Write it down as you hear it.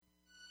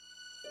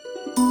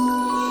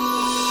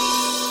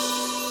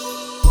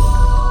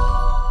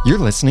You're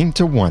listening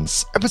to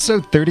Once,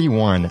 episode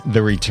 31,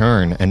 The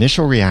Return,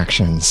 Initial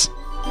Reactions.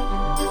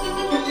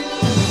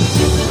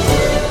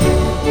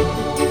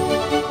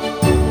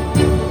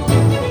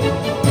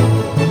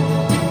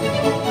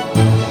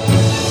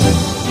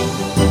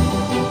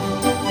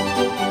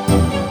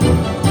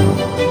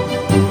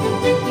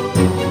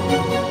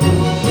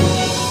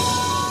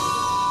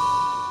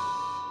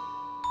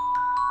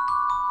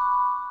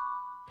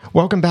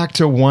 Welcome back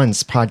to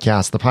Once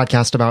Podcast, the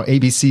podcast about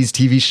ABC's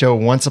TV show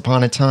Once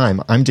Upon a Time.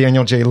 I'm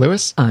Daniel J.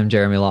 Lewis. I'm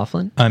Jeremy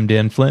Laughlin. I'm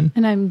Dan Flynn.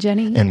 And I'm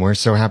Jenny. And we're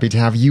so happy to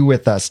have you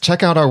with us.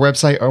 Check out our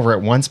website over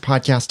at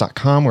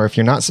oncepodcast.com, where if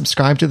you're not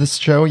subscribed to this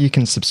show, you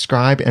can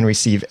subscribe and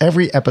receive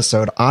every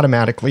episode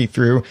automatically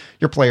through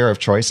your player of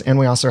choice. And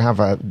we also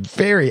have a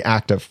very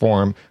active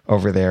forum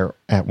over there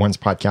at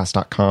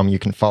oncepodcast.com. You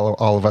can follow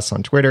all of us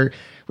on Twitter,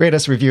 rate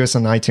us, review us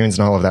on iTunes,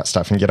 and all of that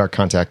stuff, and get our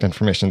contact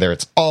information there.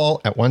 It's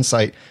all at one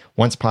site,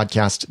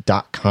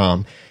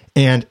 oncepodcast.com.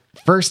 And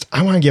first,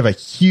 I want to give a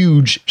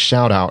huge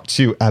shout out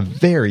to a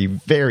very,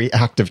 very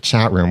active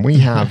chat room. We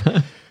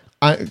have,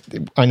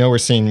 I know we're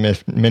seeing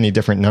many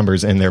different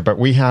numbers in there, but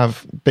we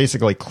have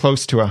basically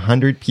close to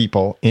 100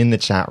 people in the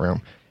chat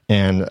room,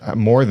 and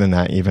more than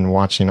that, even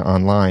watching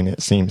online,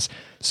 it seems.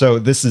 So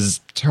this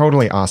is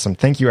totally awesome.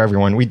 Thank you,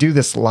 everyone. We do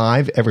this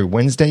live every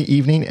Wednesday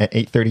evening at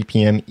 8:30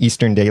 p.m.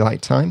 Eastern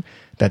Daylight Time.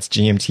 That's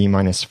GMT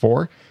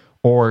 -4.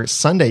 Or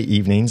Sunday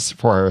evenings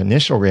for our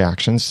initial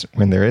reactions,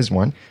 when there is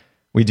one.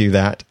 We do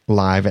that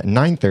live at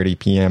 9:30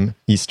 p.m.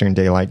 Eastern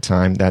Daylight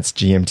Time. That's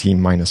GMT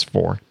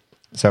 -4.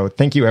 So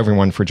thank you,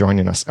 everyone, for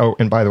joining us. Oh,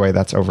 and by the way,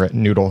 that's over at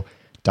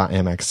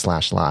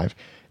noodle.mx/live.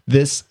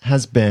 This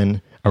has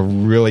been a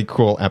really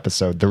cool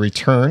episode. The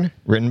Return,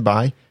 written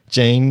by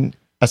Jane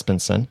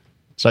Espenson.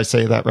 Did I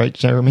say that right,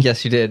 Jeremy?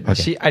 Yes, you did.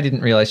 Okay. I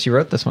didn't realize she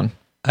wrote this one.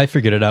 I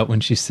figured it out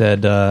when she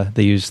said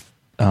they used,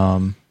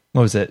 what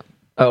was it?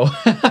 Oh,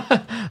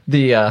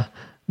 the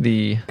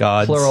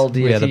Gods. plural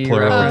deity. Yeah, the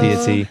plural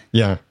reference. deity.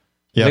 Yeah.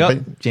 Yeah,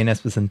 But, Jane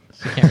Espenson.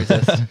 Can't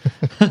resist.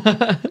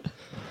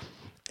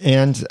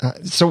 and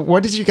so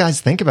what did you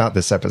guys think about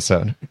this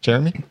episode,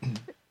 Jeremy?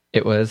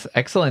 It was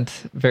excellent.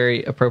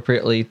 Very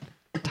appropriately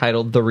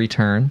titled The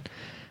Return.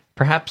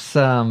 Perhaps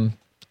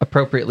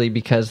appropriately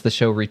because the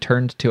show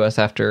returned to us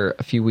after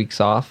a few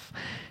weeks off.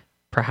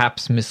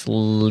 Perhaps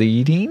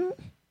misleading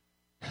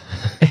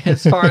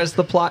as far as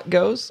the plot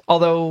goes,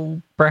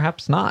 although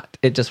perhaps not.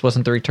 It just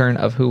wasn't the return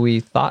of who we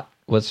thought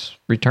was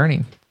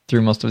returning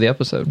through most of the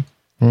episode.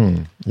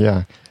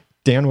 Yeah.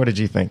 Dan, what did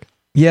you think?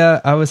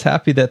 Yeah, I was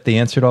happy that they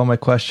answered all my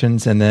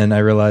questions, and then I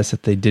realized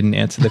that they didn't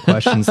answer the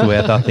questions the way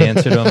I thought they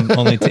answered them,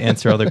 only to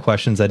answer other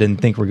questions I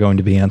didn't think were going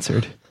to be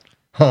answered.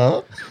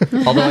 Huh?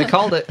 Although I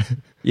called it.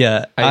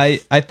 Yeah, I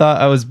thought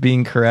I was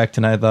being correct,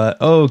 and I thought,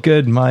 oh,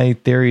 good, my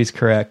theory is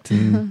correct.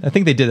 And I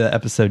think they did that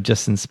episode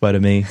just in spite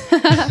of me.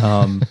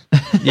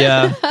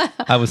 Yeah,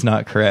 I was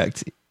not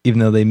correct, even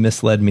though they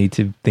misled me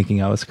to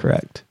thinking I was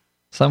correct.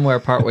 Somewhere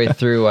partway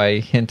through, I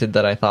hinted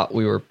that I thought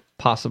we were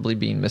possibly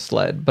being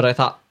misled, but I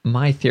thought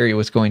my theory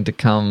was going to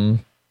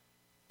come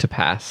to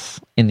pass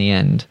in the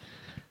end.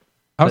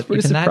 I was But pretty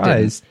even that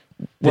surprised.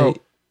 Well-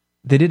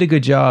 They did a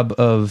good job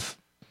of...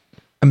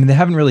 I mean, they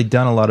haven't really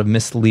done a lot of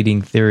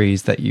misleading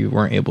theories that you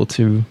weren't able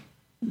to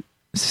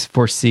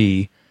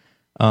foresee.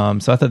 So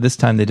I thought this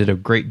time they did a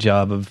great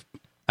job of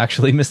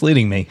actually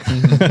misleading me.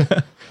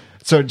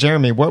 So,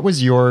 Jeremy, what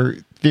was your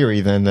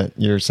theory then that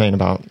you're saying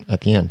about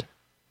at the end?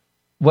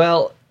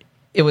 Well,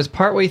 it was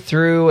partway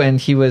through, and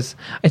he was...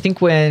 I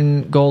think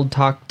when Gold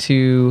talked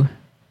to...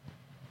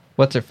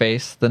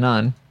 What's-her-face? The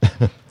nun.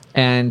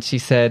 And she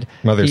said...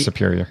 Mother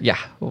Superior. Yeah.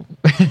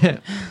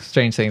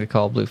 Strange thing to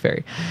call Blue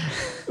Fairy.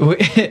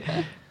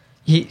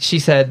 She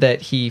said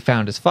that he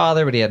found his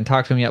father, but he hadn't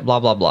talked to him yet, blah,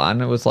 blah, blah.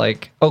 And it was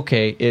like,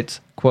 okay,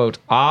 it's, quote,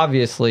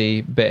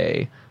 obviously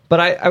Bay. But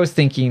I was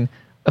thinking,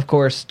 of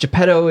course,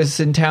 Geppetto is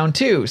in town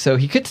too, so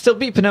he could still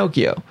be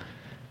Pinocchio.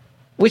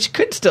 Which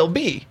could still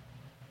be.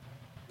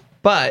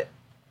 But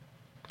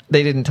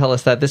they didn't tell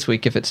us that this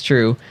week, if it's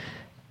true.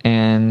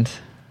 And,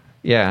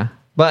 yeah.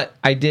 But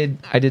I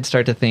did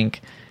start to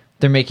think...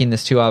 they're making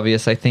this too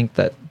obvious. I think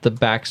that the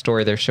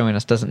backstory they're showing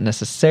us doesn't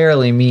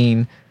necessarily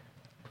mean...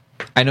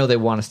 I know they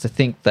want us to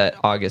think that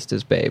August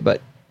is Bay, but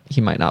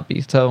he might not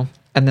be. So,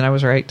 and then I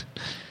was right.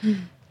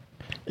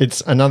 It's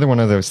another one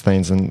of those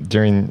things, and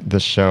during the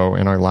show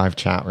in our live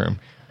chat room,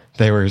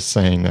 they were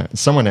saying that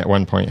someone at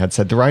one point had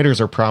said, the writers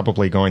are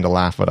probably going to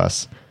laugh at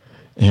us.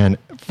 And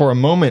for a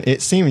moment,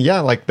 it seemed,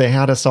 like they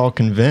had us all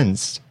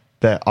convinced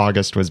that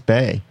August was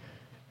Bay.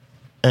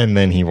 And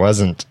then he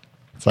wasn't.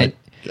 It's like...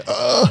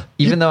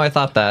 Even though I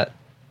thought that,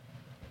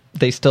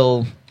 they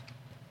still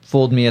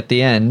fooled me at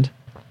the end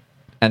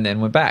and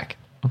then went back.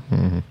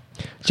 Mm-hmm.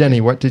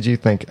 Jenny, what did you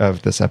think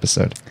of this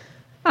episode?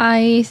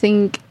 I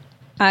think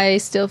I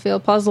still feel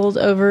puzzled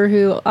over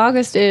who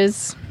August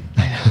is.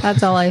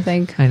 That's all I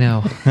think. I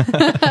know.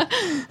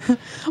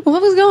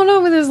 What was going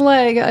on with his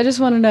leg? I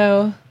just want to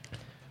know.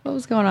 What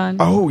was going on?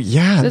 Oh,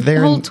 yeah. The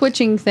whole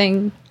twitching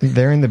thing.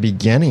 They're in the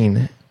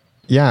beginning.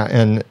 Yeah,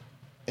 and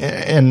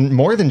and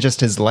more than just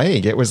his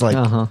leg. It was like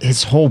Uh-huh.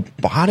 his whole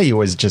body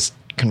was just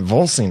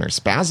convulsing or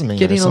spasming.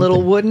 Getting or a little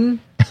something. wooden.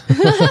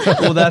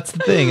 Well, that's the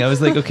thing. I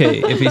was like, okay,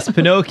 if he's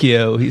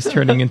Pinocchio, he's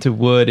turning into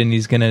wood and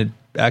he's going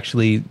to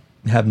actually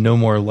have no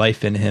more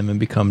life in him and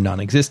become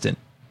non-existent.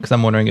 Because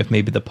I'm wondering if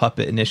maybe the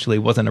puppet initially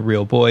wasn't a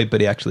real boy,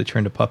 but he actually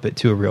turned a puppet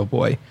to a real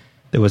boy.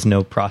 There was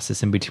no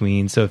process in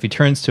between. So if he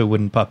turns to a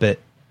wooden puppet,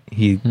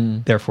 he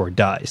therefore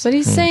dies. But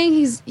he's saying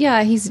he's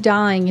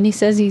dying, and he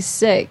says he's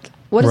sick.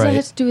 What does that Right.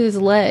 have to do with his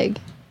leg?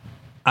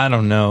 I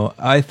don't know.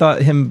 I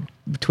thought him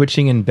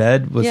twitching in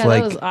bed was Yeah,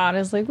 like that was odd. I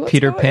was like, what's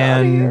Peter going on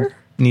Pan here?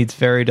 needs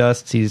fairy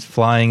dust. He's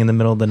flying in the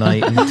middle of the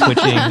night and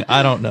twitching.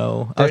 I don't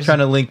know. I was There's- trying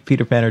to link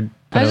Peter Pan or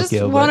I just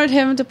Pinocchio. wanted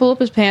him to pull up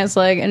his pants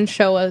leg and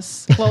show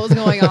us what was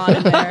going on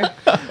in there.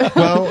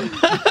 Well,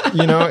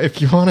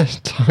 if you want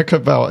to talk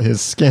about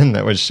his skin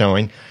that was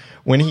showing,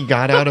 when he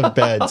got out of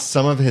bed,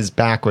 some of his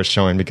back was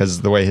showing because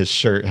of the way his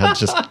shirt had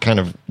just kind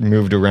of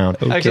moved around.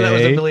 Actually, that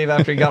was, I believe,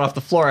 after he got off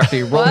the floor, after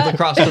he rolled What?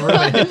 across the room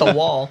and hit the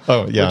wall.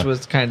 Oh, yeah. Which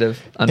was kind of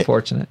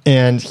unfortunate.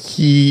 And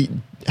he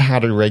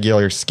had a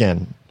regular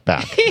skin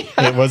back.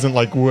 It wasn't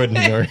like wooden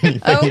or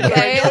anything.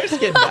 Okay. Regular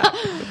skin back.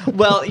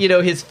 Well,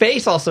 his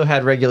face also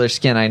had regular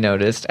skin, I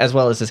noticed, as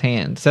well as his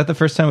hands. Is that the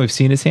first time we've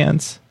seen his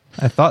hands?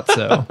 I thought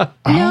so.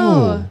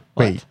 No.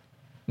 Wait.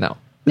 No.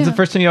 It's the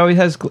first time he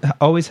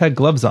always had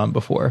gloves on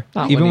before,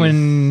 Not even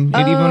when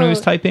when he was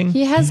Oh, typing.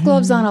 He has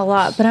gloves on a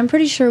lot, but I'm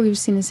pretty sure we've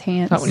seen his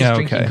hands. Not when he's Yeah,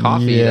 drinking okay.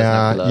 coffee. he doesn't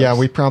have gloves. Yeah,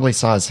 we probably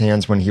saw his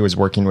hands when he was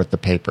working with the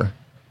paper.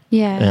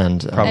 Yeah.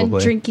 And Probably.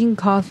 And drinking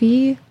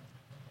coffee.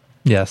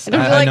 Yes, I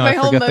don't feel like know. my I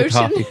whole forget the motion.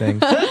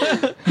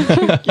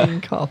 coffee thing.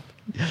 Drinking coffee.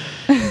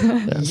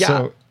 Yeah.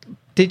 So,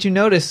 Did you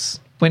notice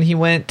when he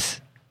went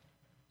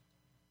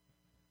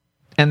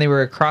and they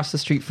were across the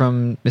street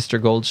from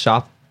Mr. Gold's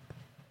shop?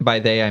 By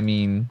they, I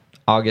mean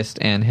August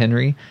and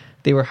Henry.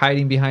 They were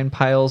hiding behind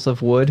piles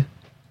of wood.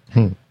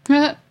 And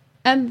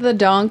the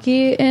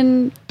donkey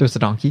and There was a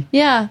donkey.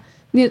 yeah,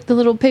 the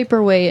little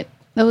paperweight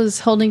that was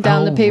holding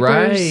down the Oh, papers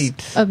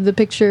right. of the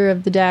picture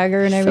of the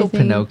dagger and Still everything.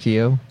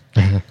 Pinocchio.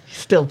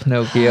 Still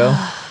Pinocchio.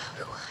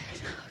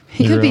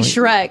 He could be Really?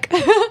 Shrek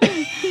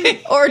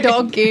or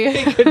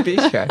Donkey. Could be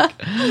Shrek.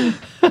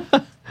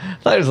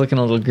 Thought he was looking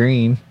a little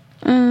green.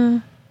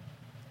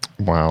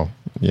 wow.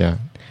 Yeah,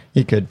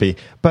 he could be.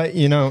 But,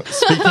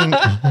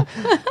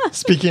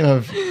 speaking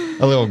of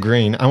a little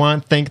green, I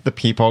want to thank the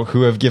people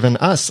who have given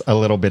us a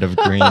little bit of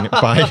green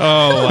by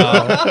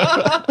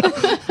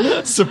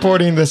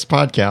supporting this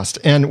podcast.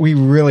 And we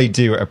really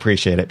do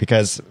appreciate it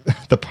because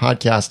the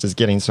podcast is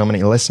getting so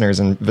many listeners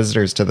and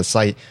visitors to the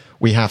site.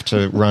 We have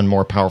to run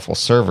more powerful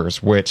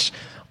servers, which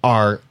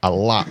are a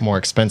lot more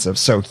expensive.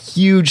 So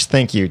huge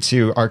thank you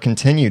to our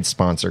continued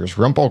sponsors,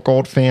 Rumple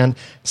Goldfan,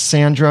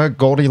 Sandra,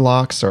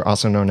 Goldilocks, or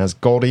also known as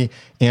Goldie,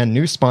 and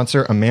new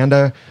sponsor,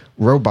 Amanda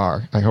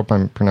Robar. I hope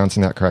I'm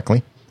pronouncing that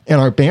correctly.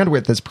 And our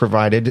bandwidth is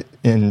provided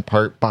in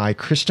part by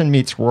Christian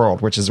Meets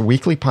World, which is a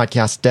weekly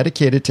podcast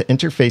dedicated to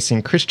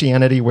interfacing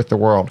Christianity with the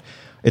world.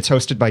 It's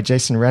hosted by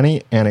Jason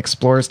Rennie and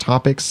explores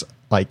topics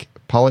like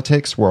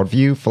politics,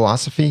 worldview,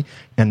 philosophy,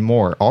 and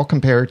more, all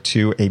compared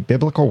to a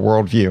biblical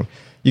worldview.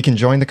 You can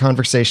join the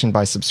conversation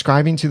by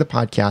subscribing to the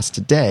podcast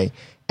today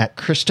at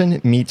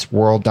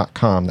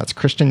christianmeetsworld.com. That's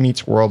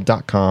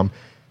christianmeetsworld.com,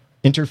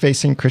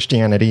 interfacing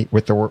Christianity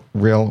with the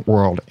real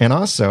world. And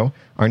also,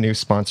 our new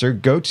sponsor,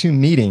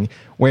 GoToMeeting,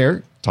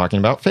 where, talking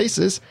about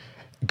faces,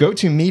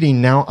 GoToMeeting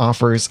now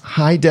offers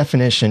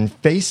high-definition,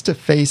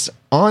 face-to-face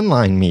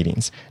online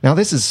meetings. Now,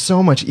 this is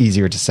so much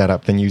easier to set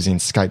up than using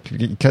Skype,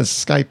 because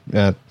Skype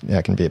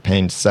can be a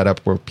pain to set up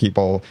where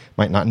people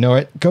might not know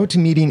it.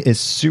 GoToMeeting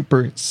is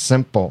super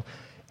simple.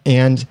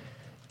 And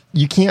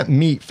you can't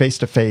meet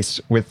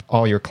face-to-face with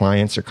all your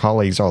clients or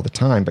colleagues all the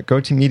time, but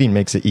GoToMeeting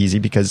makes it easy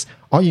because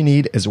all you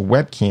need is a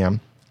webcam,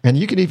 and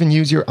you could even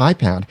use your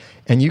iPad,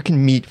 and you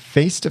can meet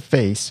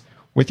face-to-face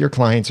with your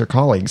clients or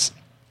colleagues.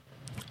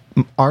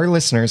 Our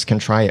listeners can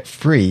try it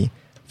free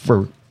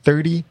for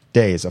 30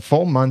 days, a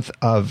full month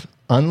of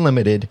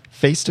unlimited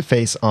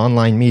face-to-face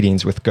online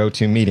meetings with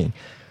GoToMeeting.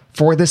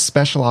 For this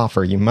special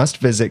offer, you must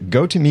visit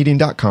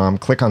gotomeeting.com,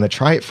 click on the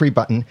Try It Free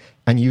button,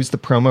 and use the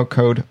promo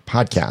code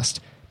podcast.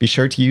 Be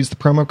sure to use the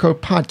promo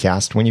code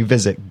podcast when you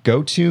visit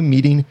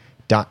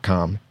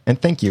gotomeeting.com.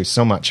 And thank you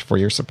so much for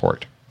your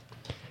support.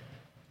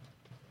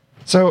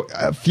 So,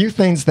 a few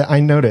things that I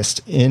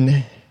noticed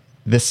in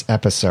this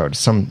episode,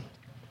 some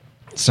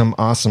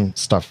awesome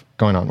stuff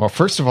going on. Well,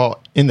 first of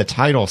all, in the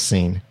title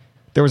scene,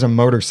 there was a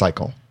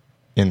motorcycle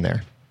in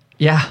there,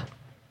 Yeah.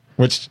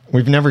 which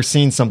we've never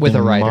seen something With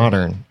a rider.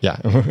 modern. Yeah.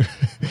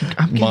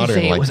 I'm going to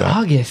say it was that.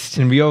 August.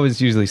 And we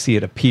always usually see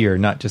it appear,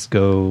 not just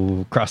go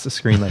across the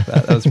screen like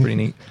that. That was pretty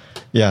neat.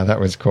 Yeah, that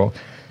was cool.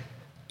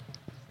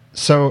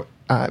 So,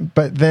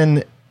 but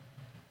then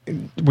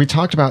we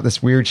talked about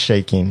this weird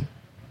shaking.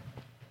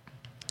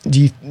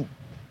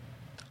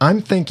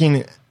 I'm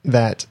thinking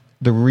that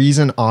the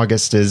reason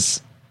August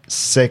is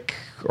sick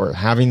or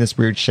having this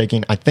weird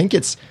shaking, I think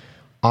it's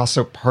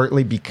also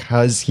partly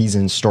because he's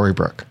in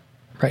Storybrooke.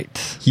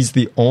 Right. He's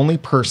the only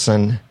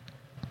person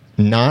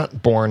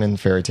not born in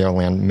Fairy Tale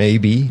Land.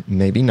 Maybe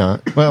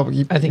not. Well,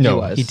 I think he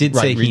was. He did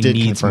Right, say we he did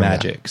needs confirm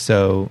that. magic,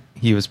 so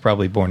he was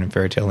probably born in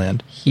Fairy Tale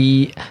Land.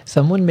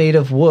 Someone made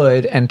of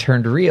wood and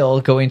turned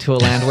real, going to a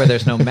land where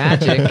there's no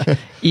magic,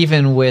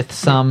 even with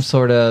some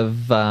sort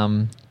of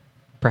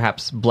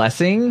perhaps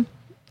blessing,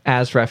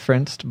 as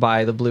referenced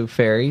by the blue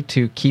fairy,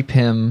 to keep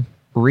him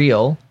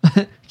real,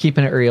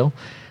 keeping it real,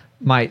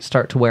 might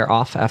start to wear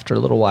off after a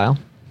little while.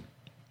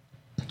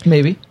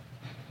 Maybe.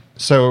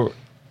 So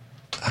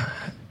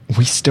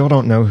we still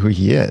don't know who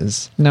he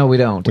is. No, we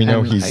don't. We know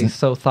And he's- I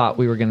so thought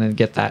we were going to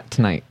get that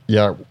tonight.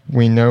 Yeah,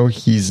 we know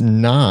he's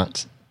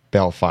not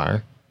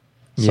Bellfire.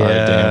 Sorry,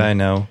 yeah, Dan. I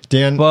know.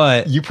 Dan,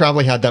 But- you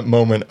probably had that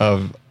moment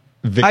of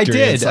victory. I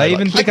did. inside, I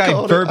even like, think I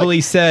called it.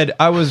 verbally said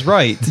I was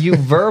right. You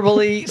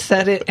verbally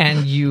said it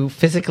and you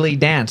physically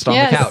danced on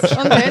the couch.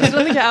 Danced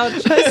on the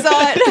couch. I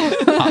saw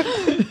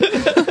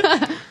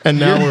it. And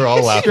now we're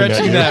all laughing at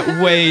Stretching you.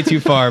 that way too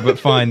far, but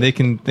fine. They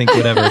can think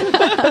whatever.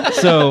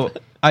 So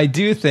I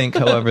do think,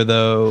 however,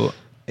 though,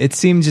 it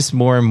seems just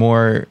more and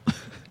more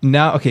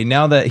now. Okay,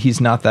 now that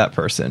he's not that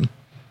person,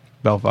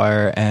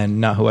 Bellfire,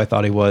 and not who I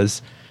thought he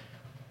was,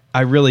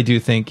 I really do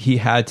think he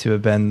had to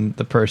have been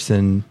the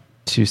person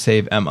to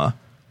save Emma,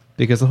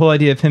 because the whole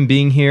idea of him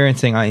being here and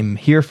saying I'm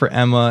here for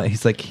Emma,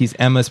 he's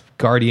Emma's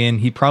guardian.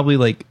 He probably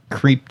like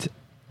creeped.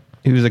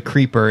 He was a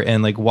creeper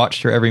and like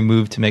watched her every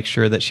move to make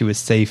sure that she was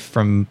safe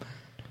from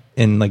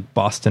in like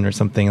Boston or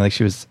something. Like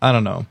she was, I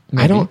don't know.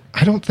 I don't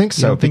think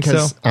so, don't think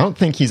because so? I don't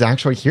think he's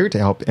actually here to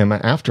help Emma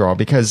after all,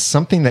 because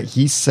something that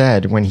he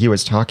said when he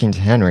was talking to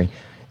Henry,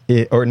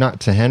 or not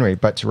to Henry,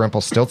 but to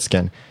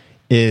Rumpelstiltskin,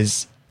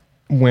 is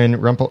when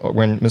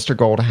Mr.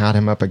 Gold had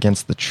him up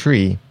against the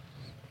tree,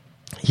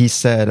 he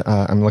said,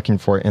 I'm looking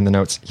for it in the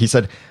notes. He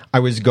said, I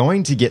was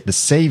going to get the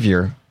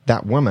savior,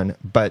 that woman,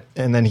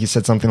 and then he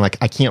said something like,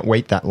 I can't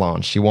wait that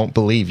long. She won't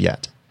believe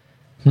yet.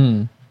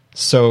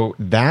 So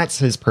that's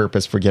his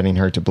purpose for getting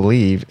her to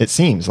believe, it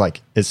seems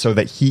like, is so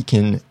that he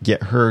can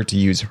get her to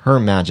use her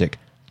magic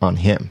on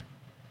him.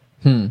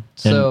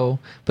 So,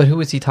 but who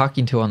was he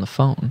talking to on the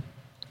phone?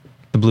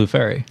 The Blue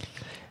Fairy.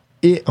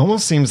 It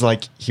almost seems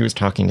like he was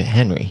talking to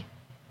Henry.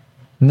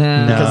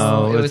 No,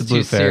 No, it it was was the Blue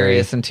too Fairy.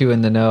 serious and too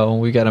in the know.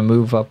 We got to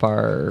move up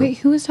our Wait,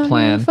 who was talking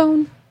plan. on the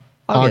phone?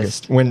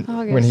 August. When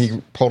August.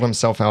 he pulled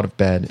himself out of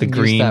bed. The Used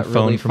green that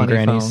phone really from funny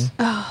Granny's.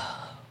 phone.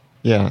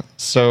 Yeah.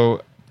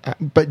 So,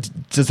 but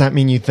does that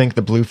mean you think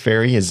the Blue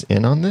Fairy is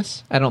in on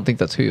this? I don't think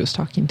that's who he was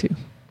talking to.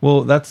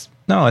 Well, I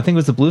think it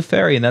was the Blue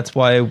Fairy, and that's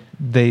why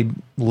they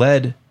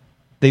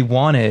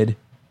wanted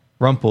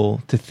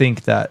Rumple to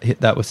think that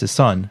that was his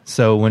son.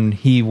 So when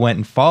he went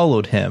and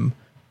followed him,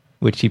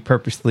 which he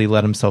purposely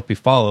let himself be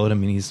followed, I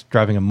mean, he's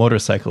driving a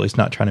motorcycle, he's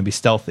not trying to be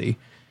stealthy,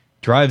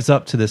 drives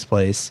up to this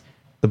place,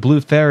 the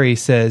Blue Fairy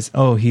says,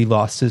 oh, he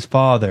lost his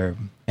father,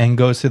 and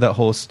goes through that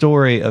whole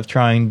story of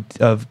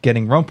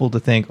getting Rumple to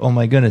think, oh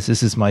my goodness,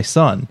 this is my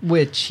son.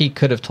 Which he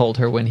could have told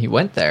her when he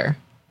went there,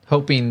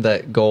 hoping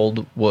that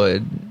Gold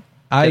would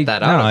get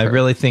that out of her. I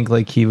really think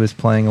like he was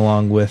playing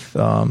along with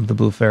the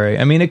Blue Fairy.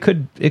 I mean, it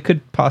could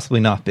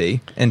possibly not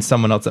be, and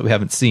someone else that we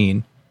haven't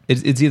seen.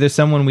 It's either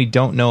someone we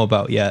don't know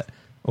about yet,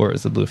 or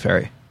it's the Blue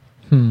Fairy.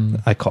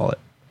 I call it.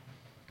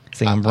 I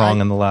think I'm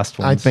wrong on the last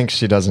one. I think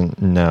she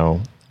doesn't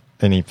know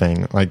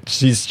anything. Like,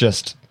 she's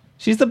just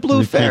she's the Blue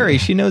Repeat. Fairy.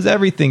 She knows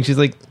everything. She's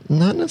like,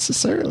 not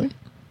necessarily.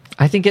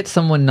 I think it's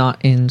someone not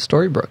in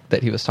Storybrooke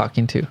that he was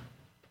talking to.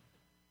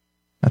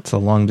 that's a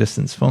long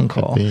distance phone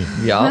call. Be.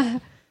 Yeah.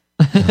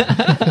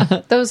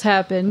 Those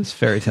happen. It's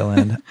Fairy Tale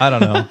Land. I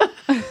don't know.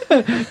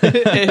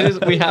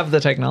 We have the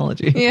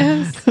technology.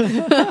 Yes.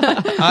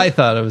 I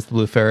thought it was the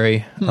Blue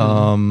Fairy.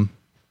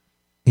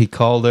 He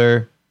called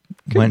her,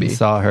 went be. and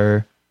saw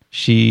her.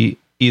 She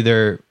he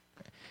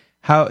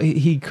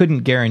couldn't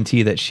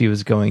guarantee that she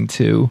was going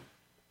to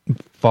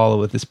follow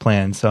with this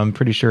plan. So I'm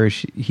pretty sure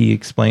he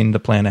explained the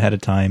plan ahead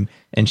of time,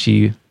 and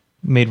she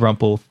made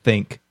Rumple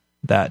think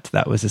that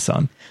was his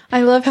son.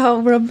 I love how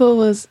Rumple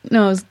was.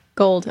 No, it was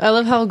Gold. I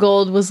love how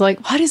Gold was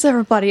like, why does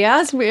everybody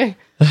ask me?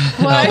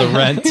 Why? the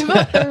rent.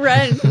 About the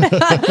rent.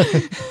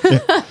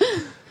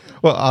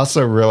 Well,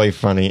 also really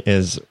funny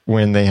is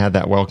when they had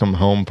that welcome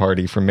home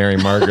party for Mary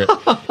Margaret.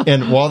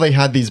 And while they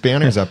had these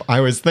banners up, I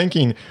was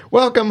thinking,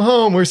 welcome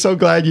home. We're so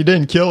glad you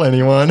didn't kill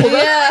anyone. That's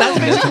Yeah.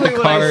 basically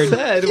what I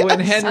said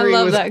when I Henry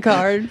love was. that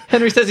card.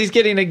 Henry says he's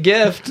getting a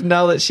gift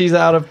now that she's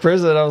out of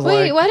prison. I was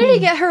Wait, like, why did he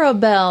get her a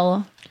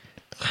bell?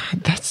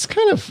 That's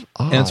kind of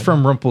odd. And it's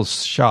from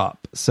Rumple's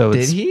shop. So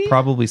Did it's he?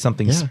 probably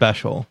something Yeah.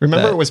 special.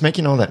 Remember, that- it was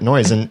making all that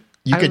noise. And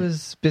you I could,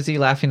 was busy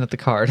laughing at the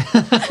card.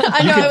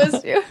 I know it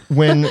was you.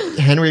 when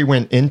Henry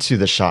went into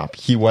the shop,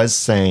 he was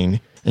saying,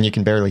 and you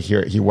can barely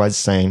hear it, he was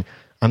saying,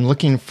 I'm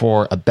looking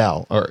for a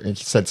bell. Or he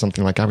said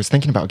something like, I was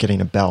thinking about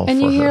getting a bell And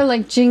for you her. hear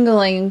like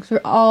jingling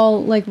for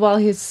all like while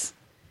he's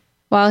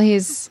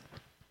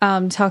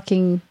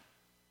talking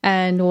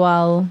and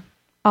while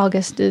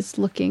August is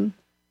looking.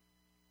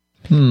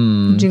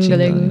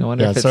 Jingling. I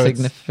wonder Yeah, if it's so it's-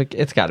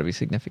 significant. It's got to be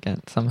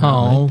significant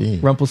somehow. Oh, Might be.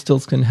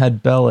 Rumpelstiltskin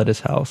had Belle at his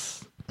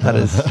house. at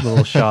his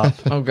little shop.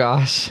 Oh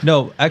gosh.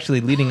 No,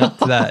 actually, leading up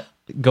to that,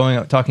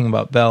 talking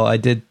about Bell, I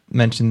did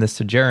mention this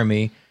to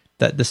Jeremy,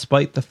 that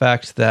despite the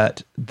fact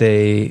that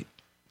they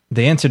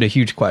answered a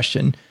huge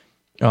question,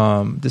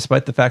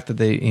 despite the fact that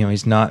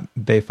he's not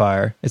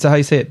Bayfire. Is that how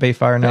you say it?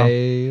 Bayfire now?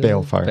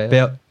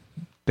 Balefire.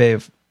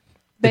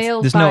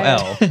 There's no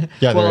L.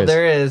 Yeah, Well,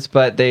 there is,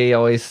 but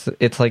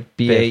it's like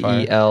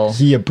BAEL.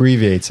 He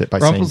abbreviates it by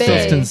saying Bay.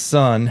 Rumpelstiltskin's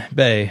son,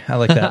 Bay. I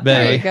like that. Bay.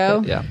 There you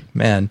go. Yeah.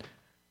 Man.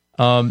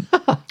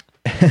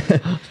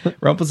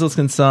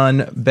 Rumpelstiltskin's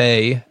son,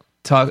 Bay,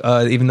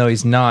 even though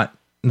he's not,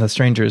 the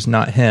stranger is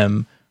not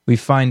him, we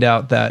find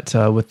out that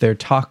with their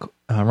talk,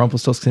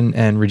 Rumpelstiltskin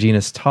and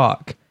Regina's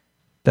talk,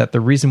 that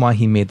the reason why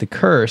he made the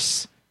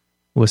curse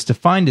was to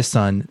find his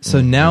son.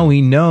 So now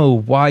we know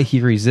why he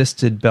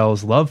resisted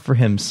Belle's love for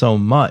him so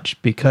much,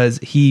 because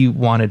he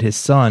wanted his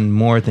son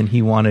more than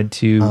he wanted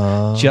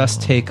to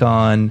just take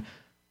on,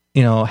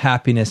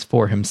 happiness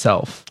for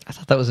himself. I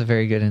thought that was a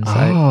very good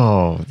insight.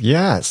 Oh,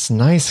 yes.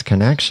 Nice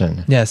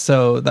connection. Yeah,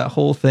 so that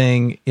whole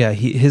thing,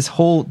 his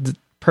whole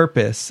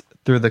purpose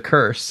through the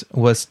curse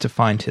was to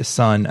find his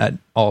son at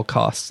all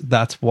costs.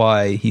 That's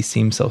why he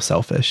seemed so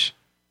selfish.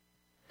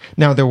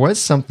 Now, there was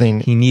something...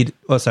 he needed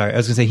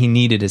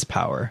his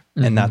power,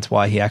 and that's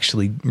why he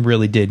actually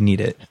really did need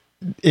it.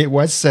 It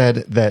was said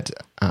that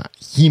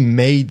he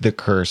made the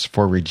curse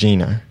for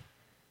Regina.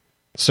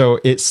 So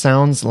it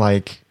sounds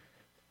like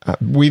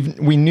we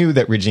knew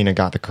that Regina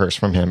got the curse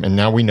from him, and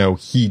now we know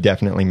he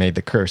definitely made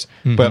the curse.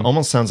 But it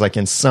almost sounds like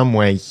in some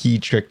way he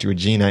tricked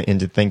Regina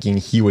into thinking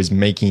he was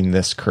making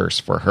this curse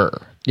for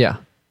her. Yeah.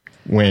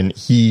 When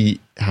he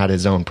had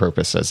his own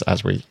purposes,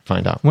 as we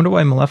find out. I wonder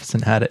why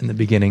Maleficent had it in the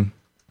beginning.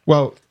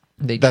 Well,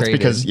 They that's traded.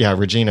 because,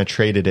 Regina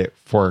traded it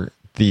for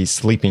the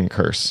sleeping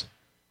curse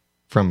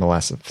from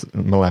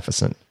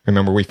Maleficent.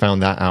 Remember, we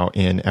found that out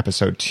in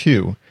episode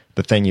 2,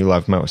 The Thing You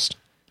Love Most,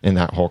 in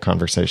that whole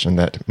conversation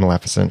that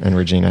Maleficent and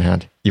Regina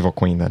had. Evil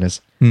Queen, that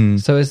is.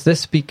 So is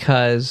this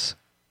because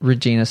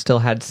Regina still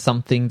had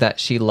something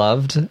that she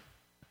loved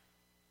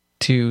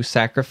to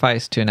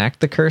sacrifice to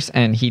enact the curse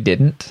and he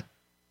didn't?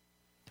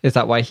 Is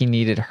that why he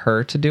needed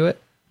her to do it?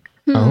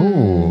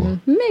 Oh,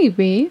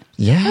 Maybe.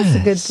 yes. That's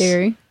a good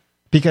theory.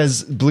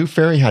 Because Blue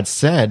Fairy had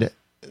said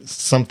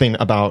something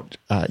about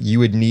you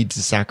would need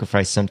to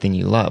sacrifice something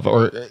you love.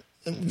 Or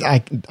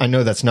I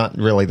know that's not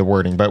really the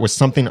wording, but it was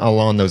something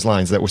along those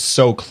lines that was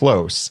so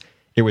close.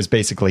 It was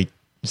basically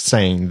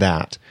saying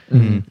that.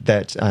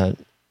 That,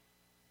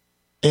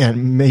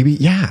 and maybe,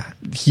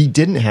 he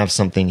didn't have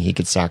something he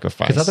could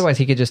sacrifice. Because otherwise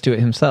he could just do it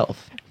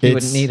himself. He It's-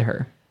 wouldn't need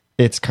her.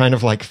 It's kind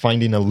of like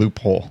finding a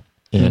loophole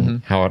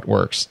in how it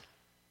works.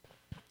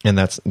 And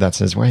that's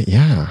his way.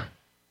 Yeah.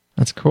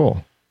 That's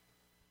cool.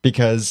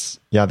 Because,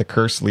 the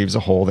curse leaves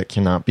a hole that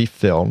cannot be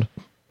filled.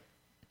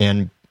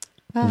 And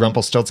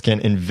Rumpelstiltskin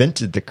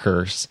invented the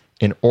curse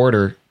in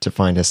order to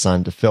find his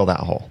son to fill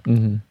that hole.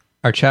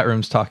 Our chat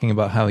room's talking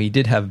about how he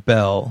did have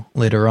Belle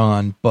later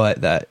on,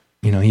 but that,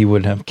 he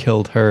would have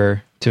killed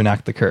her to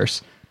enact the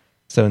curse.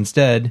 So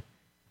instead,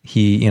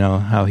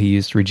 how he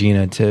used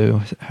Regina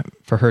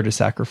for her to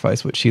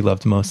sacrifice what she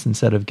loved most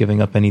instead of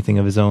giving up anything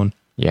of his own.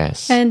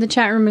 Yes. And the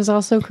chat room is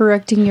also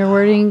correcting your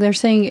wording. They're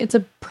saying it's a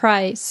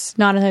price,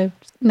 not a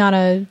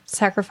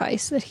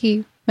sacrifice that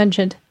he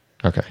mentioned.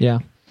 Okay. Yeah.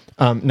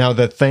 Now,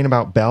 the thing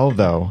about Belle,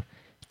 though,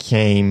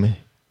 came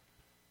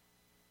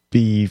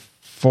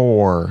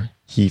before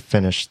he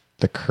finished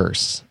the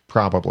curse,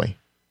 probably.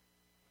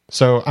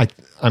 So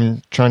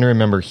I'm trying to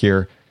remember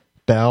here.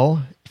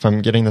 Belle, if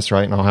I'm getting this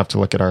right, and I'll have to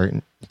look at our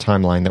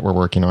timeline that we're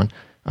working on,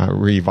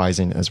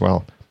 revising as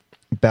well.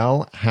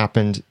 Belle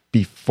happened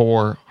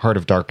before Heart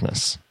of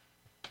Darkness,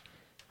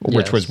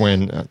 which Yes. was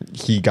when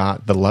he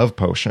got the love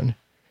potion.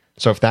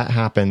 So if that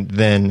happened,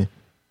 then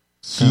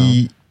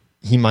he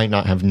might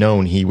not have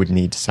known he would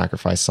need to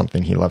sacrifice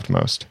something he loved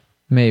most.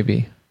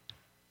 Maybe.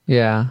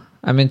 Yeah.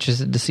 I'm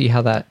interested to see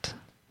how that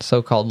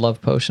so-called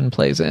love potion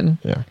plays in.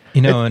 Yeah.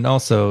 And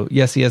also,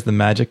 yes, he has the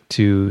magic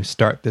to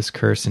start this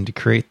curse and to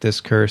create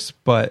this curse,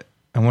 but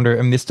I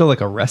wonder, there's still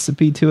like a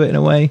recipe to it in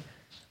a way,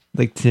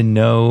 like to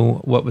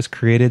know what was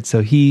created.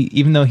 So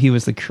even though he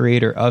was the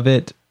creator of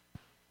it,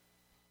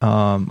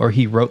 or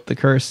he wrote the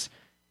curse,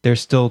 there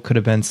still could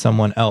have been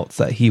someone else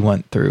that he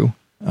went through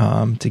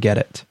to get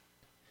it.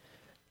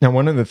 Now,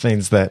 one of the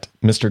things that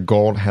Mr.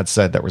 Gold had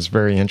said that was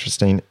very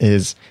interesting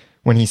is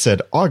when he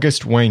said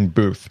August Wayne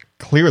Booth,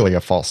 clearly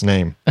a false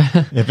name.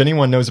 If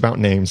anyone knows about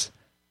names,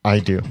 I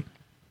do.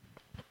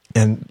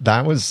 And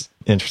that was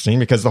interesting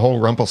because the whole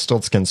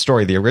Rumpelstiltskin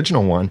story, the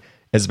original one,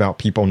 is about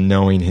people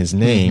knowing his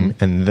name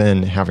and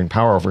then having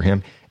power over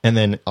him. And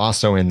then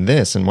also in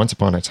this, and Once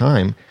Upon a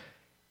Time,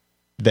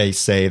 they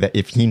say that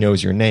if he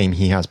knows your name,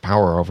 he has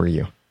power over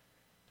you.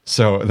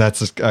 So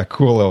that's a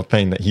cool little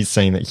thing that he's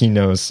saying, that he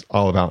knows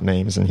all about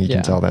names and he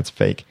can tell that's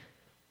fake.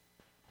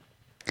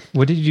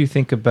 What did you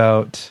think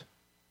about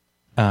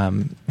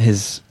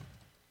his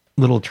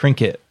little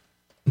trinket,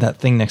 that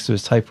thing next to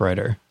his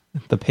typewriter,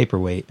 the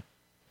paperweight?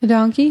 A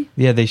donkey?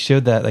 Yeah, they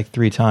showed that like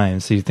 3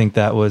 times. So you think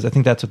that was? I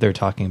think that's what they're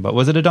talking about.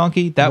 Was it a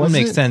donkey? That would Was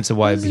make it? sense of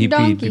why It was a he'd be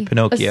donkey.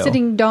 Pinocchio A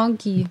sitting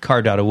donkey.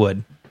 carved out of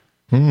wood.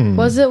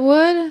 Was it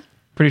wood?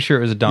 Pretty sure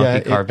it was a donkey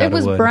Yeah, carved out It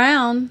was of wood.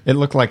 brown. It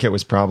looked like it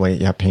was probably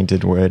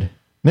painted wood.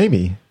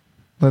 Maybe.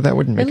 Well, that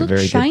wouldn't make It a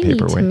very looked good shiny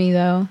to paperweight. me,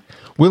 though.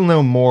 We'll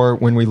know more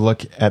when we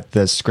look at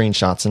the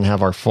screenshots and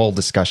have our full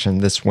discussion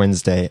this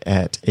Wednesday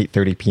at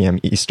 8:30 p.m.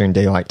 Eastern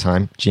Daylight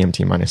Time,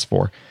 GMT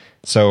 -4.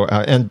 So,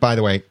 and by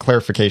the way,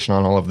 clarification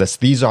on all of this.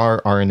 These are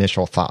our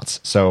initial thoughts.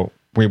 So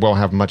we will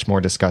have much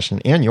more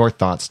discussion and your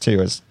thoughts too,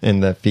 as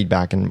in the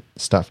feedback and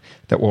stuff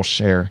that we'll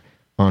share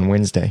on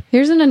Wednesday.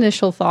 Here's an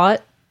initial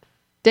thought.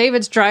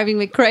 David's driving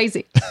me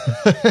crazy.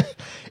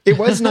 It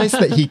was nice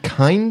that he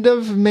kind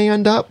of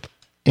manned up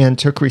and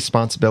took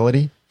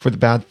responsibility for the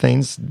bad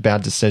things,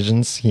 bad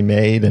decisions he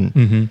made,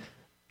 and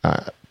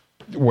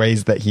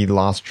ways that he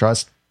lost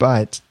trust.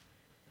 But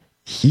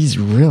he's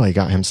really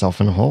got himself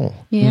in a hole.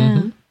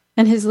 Yeah.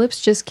 And his lips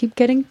just keep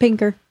getting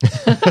pinker.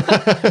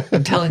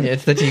 I'm telling you,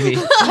 it's the TV.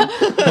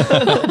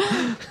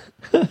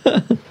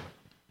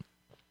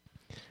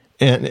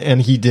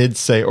 And he did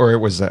say, or it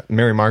was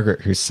Mary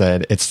Margaret who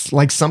said, it's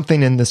like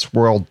something in this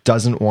world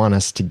doesn't want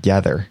us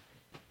together.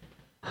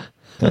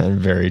 And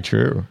very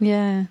true.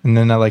 Yeah. And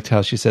then I liked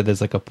how she said there's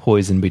like a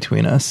poison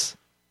between us,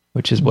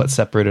 which is what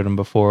separated them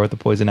before, the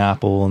poison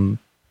apple and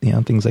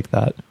things like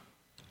that.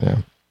 Yeah.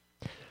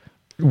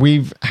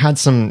 We've had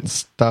some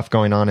stuff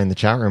going on in the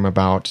chat room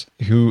about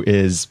who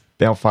is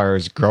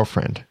Balefire's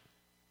girlfriend,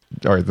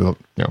 or the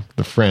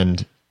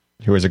friend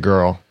who is a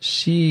girl.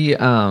 She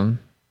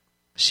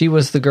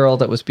was the girl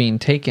that was being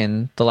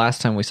taken the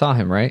last time we saw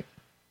him, right?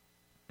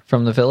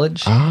 From the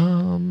village.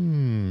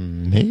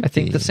 Maybe. I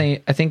think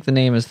the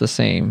name is the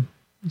same.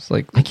 It's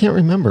like I can't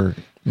remember.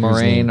 whose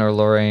Moraine name. or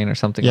Lorraine or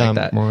something like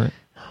that. Moraine.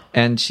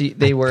 And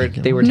they were think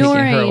it taking was. her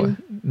Noreen. away.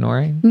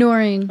 Noreen?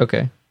 Noreen.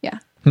 Okay. Yeah.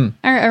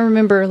 I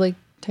remember like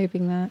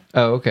typing that.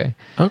 Oh, okay.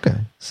 Okay.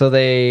 So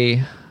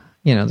they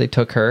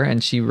took her,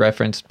 and she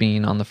referenced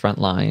being on the front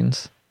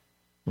lines.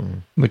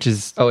 Which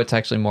is Oh, it's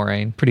actually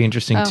Moraine. pretty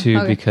interesting Oh, too,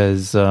 okay.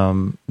 because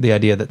the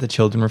idea that the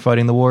children were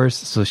fighting the wars,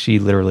 so she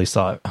literally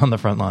saw it on the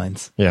front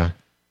lines. Yeah.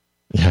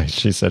 Yeah,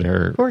 she said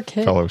her Poor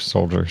kid. fellow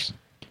soldiers,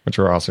 which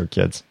were also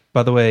kids.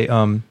 By the way,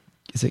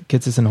 is it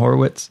Kitsis and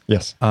Horowitz?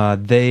 Yes.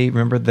 They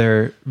remember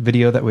their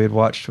video that we had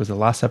watched was the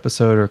last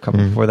episode or a couple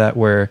before that,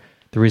 where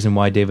the reason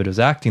why David was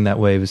acting that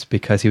way was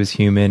because he was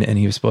human and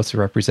he was supposed to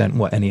represent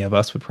what any of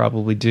us would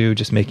probably do,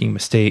 just making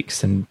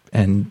mistakes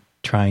and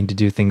trying to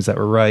do things that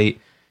were right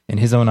in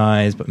his own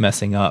eyes, but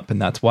messing up.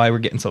 And that's why we're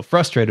getting so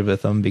frustrated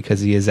with him, because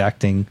he is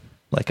acting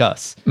like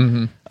us.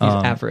 Mm-hmm.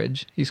 He's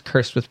average. He's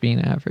cursed with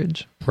being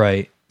average.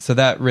 Right. So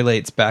that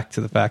relates back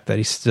to the fact that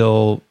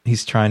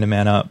he's trying to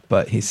man up,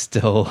 but he's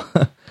still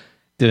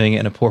doing it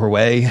in a poor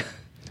way.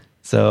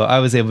 So I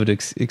was able to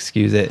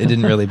excuse it. It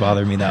didn't really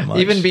bother me that much.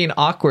 Even being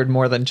awkward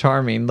more than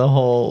charming, the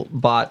whole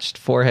botched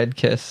forehead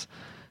kiss.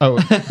 Oh,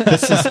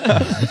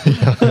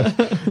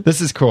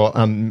 this is cool.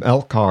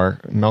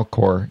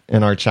 Melkor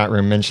in our chat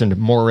room mentioned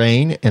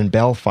Moraine and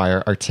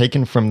Balefire are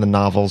taken from the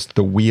novels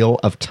The Wheel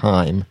of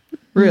Time.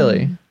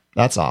 Really?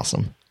 That's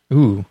awesome.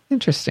 Ooh,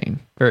 Interesting.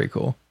 very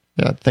cool.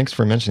 Yeah, thanks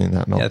for mentioning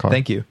that, Melkor. Yeah,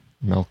 thank you.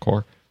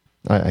 Melkor.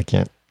 I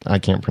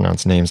can't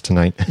pronounce names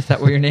tonight. Is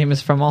that where your name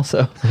is from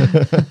also?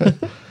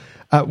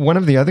 One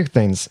of the other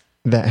things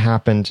that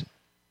happened,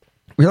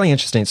 really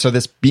interesting. So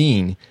this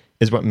bean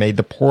is what made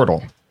the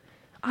portal.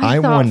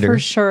 I thought wonder. for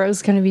sure it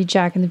was going to be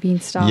Jack and the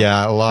Beanstalk.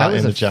 Yeah, a I lot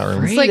was in the chat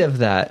room. afraid like- of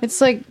that.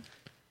 It's like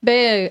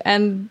Bay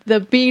and the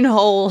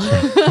Beanhole.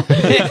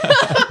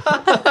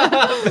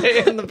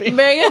 Bay and the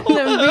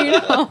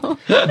Beanhole.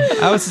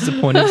 I was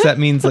disappointed because that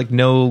means like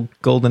no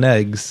golden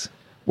eggs.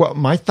 Well,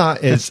 my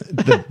thought is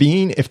the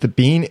bean,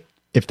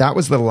 if that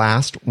was the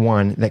last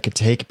one that could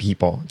take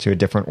people to a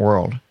different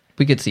world,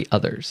 We could see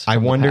others. I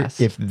from the wonder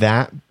past. if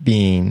that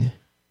bean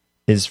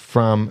is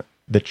from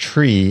the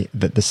tree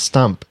that the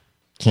stump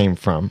came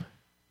from,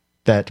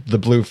 that the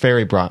blue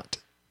fairy brought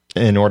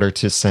in order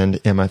to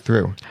send Emma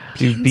through.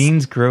 Do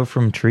beans grow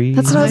from trees?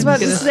 That's what I was about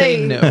to gonna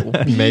say. no.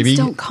 Maybe,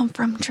 don't come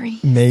from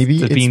trees.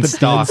 maybe It's a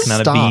beanstalk, not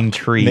a bean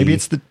beanstalk. tree. Maybe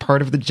it's the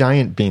part of the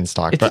giant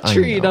beanstalk. It's a but I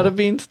tree, know. not a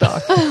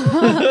beanstalk.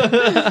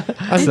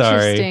 I'm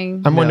sorry.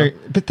 Interesting. I'm wondering,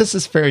 but this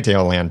is fairy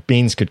tale land.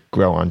 Beans could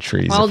grow on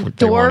trees. Well, if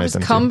they wanted dwarves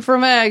them come to.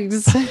 from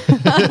eggs.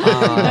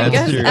 I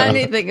guess true.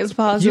 anything is You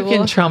possible.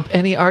 can trump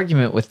any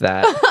argument with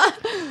that.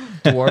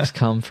 Dwarves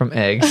come from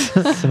eggs.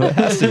 So it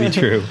has to be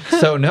true.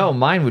 So no,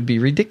 mine would be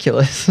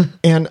ridiculous.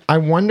 And I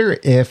wonder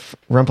if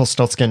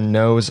Rumpelstiltskin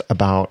knows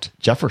about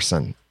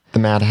Jefferson, the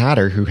Mad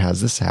Hatter, who has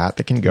this hat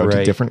that can go to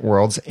Right. different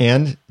worlds.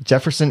 And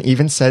Jefferson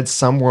even said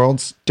some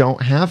worlds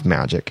don't have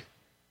magic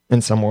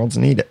and some worlds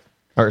need it.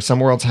 Or some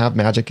worlds have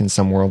magic and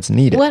some worlds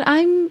need it. What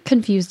I'm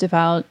confused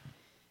about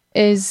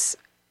is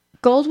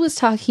Gold was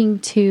talking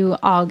to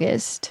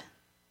August,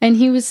 and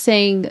he was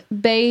saying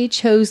Bay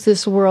chose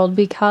this world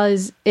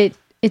because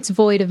it's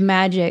void of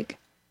magic.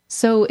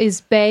 So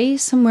is Bay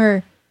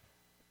somewhere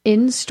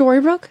in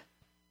Storybrooke?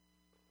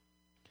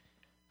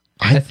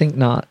 I think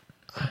not.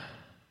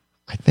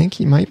 I think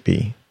he might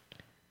be.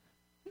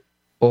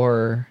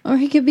 Or Or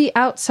he could be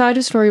outside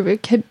of story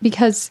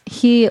because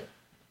he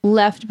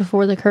left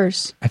before the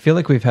curse. I feel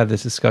like we've had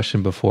this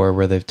discussion before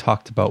where they've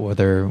talked about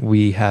whether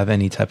we have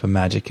any type of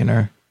magic in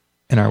our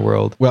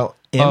world. Well,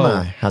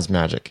 Emma Oh. has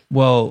magic.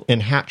 Well,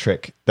 In Hat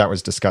Trick, that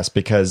was discussed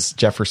because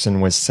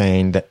Jefferson was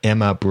saying that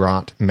Emma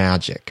brought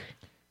magic.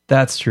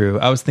 that's true.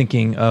 I was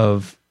thinking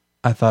of,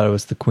 I thought it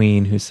was the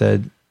Queen who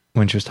said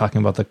when she was talking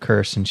about the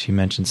curse and she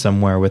mentioned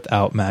somewhere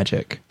without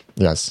magic.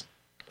 Yes.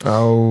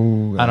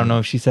 Oh. I don't know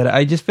if she said it.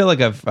 I just feel like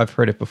I've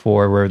heard it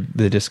before where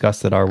they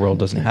discussed that our world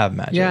doesn't have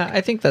magic. yeah, I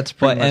think that's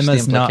pretty But much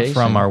Emma's the not implication.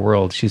 from our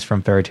world. She's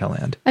from Fairy Tale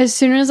Land. As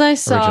soon as I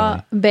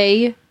saw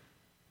Bay,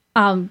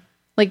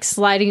 like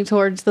sliding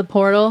towards the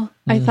portal,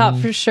 I thought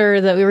for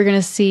sure that we were going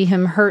to see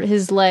him hurt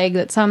his leg.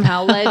 That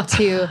somehow led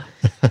to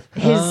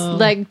his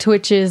leg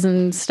twitches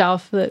and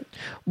stuff. That,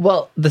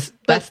 Well, that's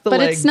the but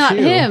leg it's not too.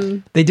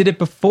 him. They did it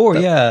before,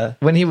 yeah.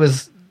 When he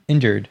was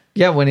Injured.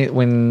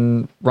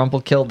 when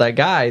Rumpel killed that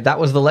guy, that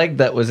was the leg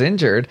that was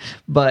injured.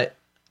 But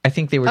I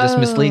think they were just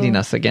misleading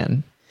us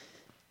again.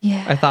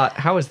 Yeah, I thought,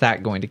 how is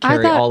that going to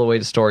carry thought- all the way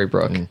to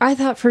Storybrooke? I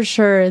thought for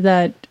sure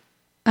that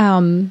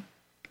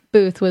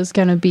Booth was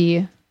going to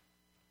be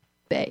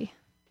Bay.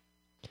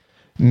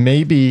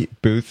 Maybe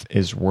Booth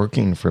is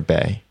working for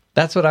Bay.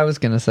 That's what I was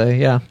going to say,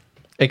 yeah.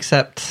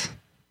 Except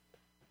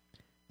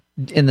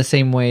in the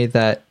same way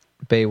that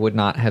Bay would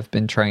not have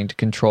been trying to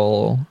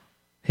control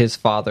his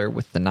father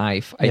with the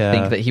knife, I Yeah.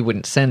 think that he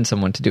wouldn't send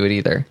someone to do it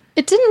either.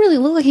 It didn't really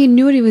look like he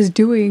knew what he was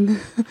doing.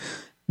 He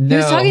No.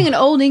 was talking in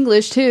Old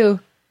English too.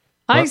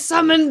 I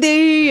summoned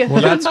thee.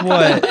 Well, that's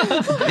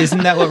what...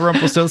 Isn't that what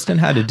Rumpelstiltskin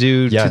had to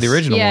do to Yes. the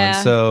original Yeah.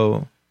 one?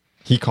 So...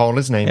 He called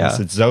his name Yeah. and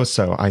said,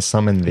 Zoso, I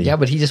summon thee. Yeah,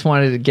 but he just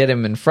wanted to get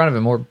him in front of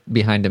him or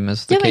behind him,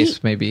 as the Yeah, but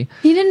case may be.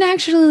 He didn't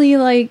actually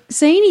like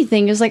say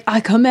anything. It was like, I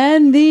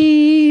command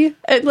thee.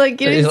 And, like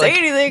he He's didn't say like,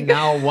 anything.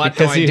 Now what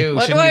Because do I he- do?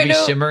 What Shouldn't do he I be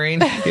do?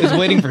 shimmering? He was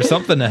waiting for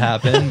something to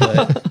happen,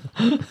 but...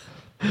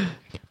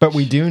 But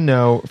we do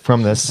know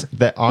from this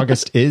that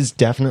August is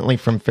definitely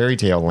from Fairy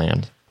Tale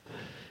Land.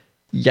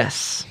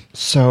 Yes.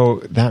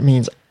 So that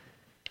means,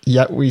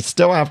 yet we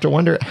still have to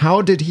wonder,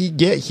 how did he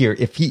get here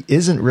if he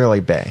isn't really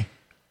Bay?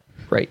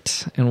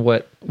 Right. And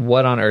what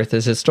on earth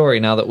is his story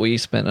now that we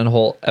spent a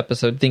whole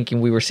episode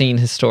thinking we were seeing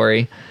his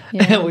story?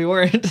 Yeah. And we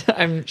weren't.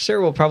 I'm sure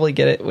we'll probably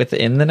get it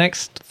within the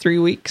next 3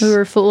 weeks. We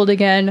were fooled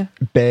again.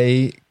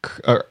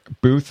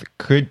 Booth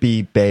could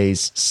be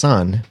Bay's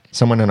son.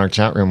 Someone in our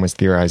chat room was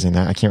theorizing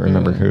that. I can't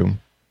remember who.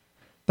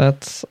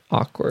 That's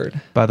awkward.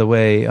 By the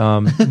way,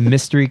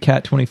 Mystery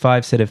Cat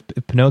 25 said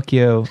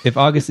if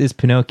August is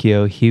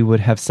Pinocchio, he would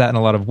have sat in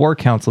a lot of war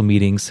council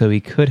meetings, so he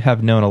could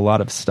have known a lot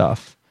of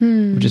stuff,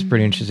 which is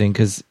pretty interesting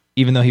because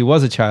even though he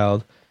was a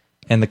child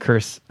and the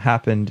curse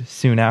happened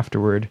soon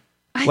afterward,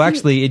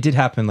 actually, it did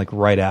happen like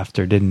right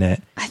after, didn't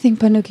it? I think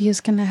Pinocchio's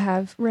gonna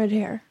have red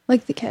hair,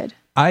 like the kid.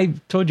 I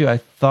told you I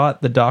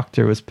thought the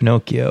doctor was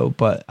Pinocchio,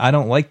 but I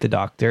don't like the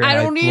doctor. I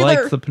and don't I either.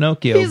 like the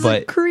Pinocchio, He's a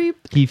but creep.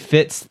 he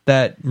fits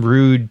that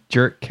rude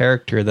jerk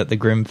character that the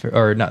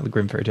not the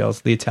Grimm fairy tales,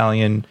 the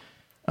Italian,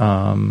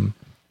 Yeah.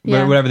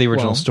 whatever the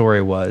original Well,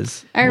 story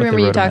was. I what they remember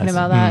you wrote him talking as.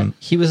 about that.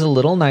 He was a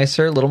little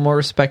nicer, a little more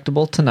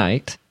respectable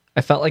tonight.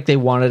 I felt like they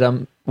wanted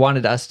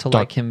us to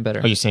like him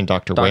better. Are you saying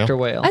Dr. Dr.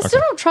 Whale? Whale. I still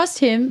don't trust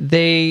him.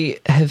 They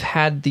have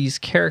had these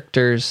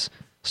characters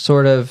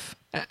sort of,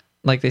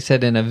 like they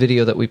said in a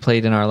video that we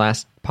played in our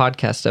last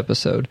podcast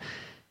episode,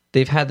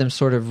 they've had them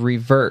sort of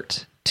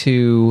revert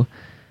to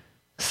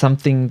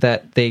something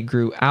that they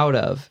grew out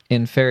of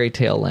in Fairy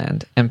Tale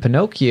Land. And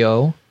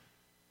Pinocchio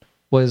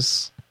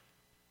was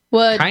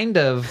What? kind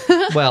of,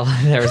 well,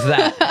 there's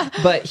that.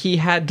 But he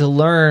had to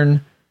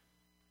learn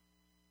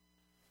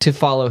to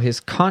follow his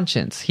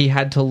conscience. He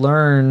had to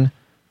learn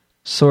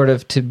sort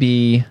of to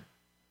be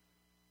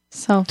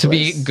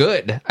Selfless.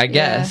 good, I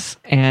guess.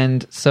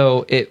 And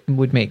so it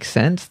would make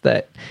sense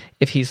that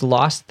if he's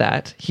lost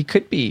that, he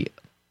could be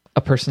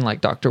a person like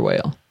Dr.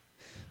 Whale.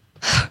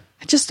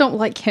 I just don't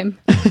like him.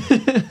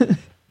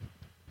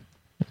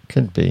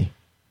 Could be.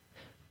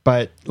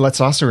 But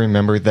let's also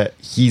remember that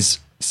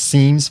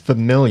seems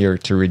familiar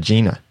to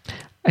Regina.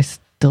 I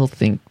still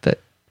think that,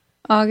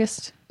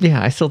 August.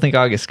 I still think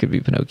August could be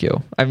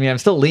Pinocchio. I mean, I'm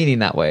still leaning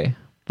that way,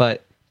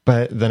 but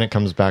But then it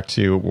comes back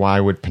to, why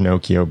would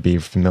Pinocchio be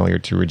familiar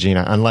to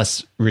Regina?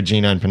 Unless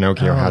Regina and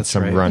Pinocchio Oh, had that's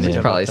some right. run he's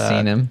in. probably about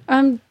seen that. him.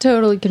 I'm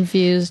totally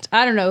confused.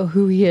 I don't know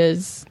who he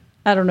is.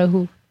 I don't know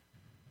who.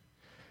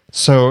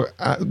 So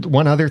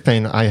one other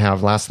thing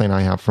last thing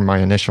I have from my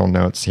initial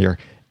notes here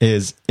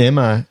is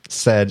Emma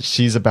said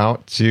she's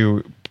about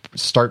to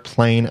start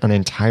playing an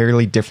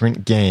entirely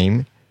different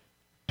game,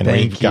 and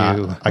Thank we've got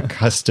you. a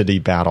custody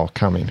battle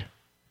coming.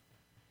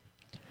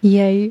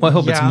 Yay. Well, I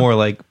hope it's Yeah. more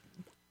like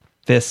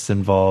fists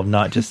involved,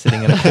 not just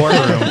sitting in a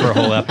courtroom for a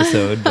whole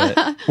episode.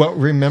 But Well,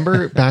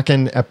 remember back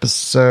in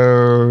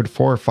episode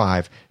 4 or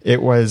 5,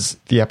 it was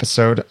the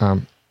episode,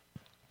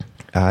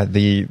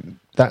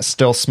 that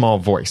still small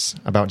voice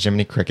about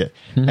Jiminy Cricket.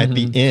 At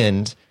the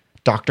end,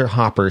 Dr.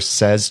 Hopper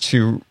says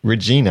to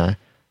Regina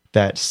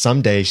that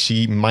someday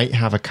she might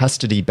have a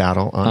custody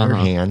battle on her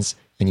hands.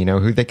 And you know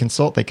who they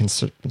consult? They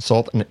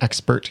consult an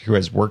expert who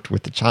has worked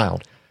with the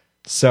child.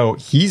 So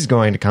he's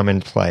going to come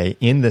and play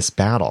in this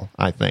battle,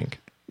 I think.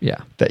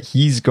 Yeah. That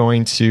he's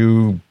going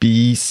to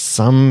be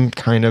some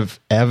kind of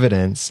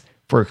evidence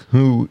for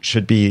who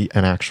should be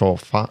an actual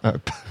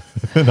not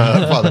a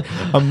father,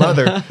 a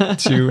mother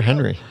to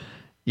Henry.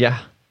 Yeah.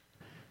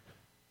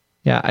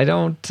 Yeah, I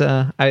don't,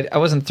 I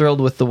wasn't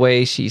thrilled with the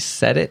way she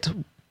said it,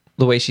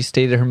 the way she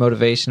stated her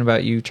motivation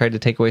about you tried to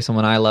take away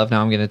someone I love,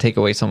 now I'm going to take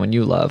away someone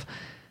you love.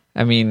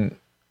 I mean,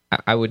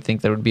 I would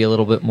think that would be a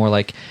little bit more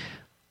like,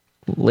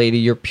 lady,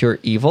 you're pure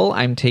evil.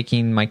 I'm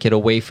taking my kid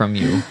away from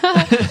you.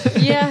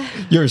 Yeah.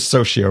 You're a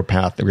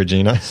sociopath,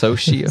 Regina.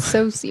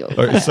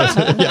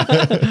 Sociopath.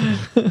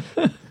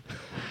 Yeah.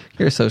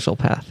 You're a social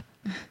path.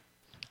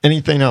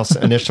 Anything else?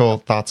 Initial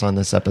thoughts on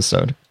this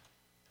episode?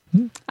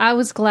 I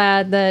was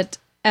glad that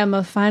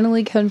Emma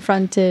finally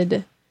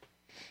confronted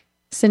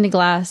Sidney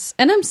Glass.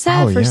 And I'm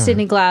sad for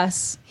Sidney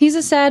Glass. He's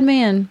a sad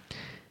man.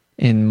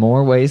 In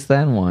more ways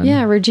than one.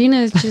 Yeah, Regina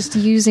is just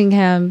using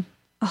him.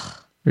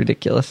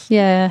 Ridiculous.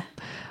 Yeah.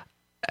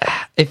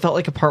 It felt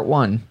like a part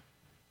one.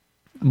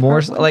 More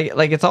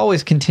like it's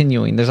always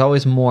continuing. There's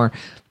always more.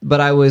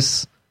 But I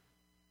was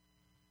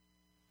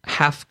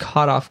half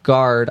caught off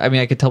guard. I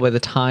mean, I could tell by the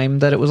time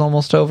that it was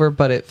almost over,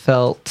 but it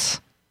felt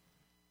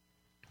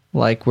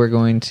like we're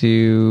going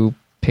to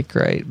pick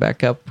right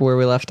back up where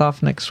we left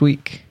off next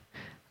week.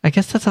 I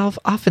guess that's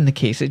often the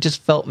case. It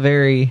just felt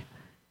very...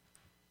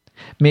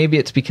 Maybe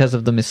it's because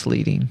of the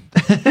misleading.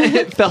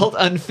 It felt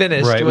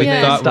unfinished. Right, we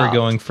thought we were stopped.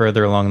 going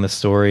further along the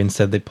story.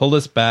 Instead, they pulled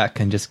us back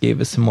and just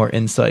gave us some more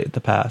insight at the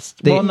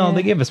past. They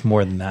gave us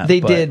more than that. They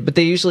did, but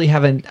they usually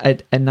have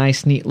a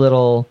nice, neat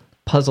little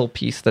puzzle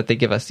piece that they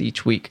give us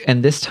each week.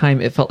 And this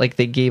time, it felt like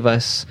they gave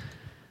us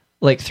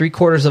like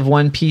 3/4 of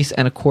one piece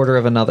and 1/4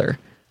 of another,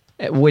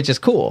 which is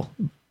cool.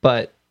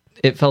 But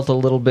it felt a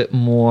little bit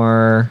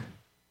more,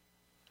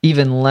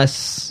 even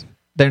less...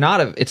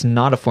 It's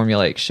not a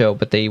formulaic show,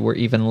 but they were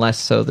even less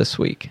so this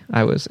week.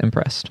 I was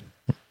impressed.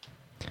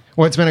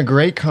 Well, it's been a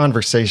great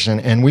conversation,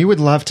 and we would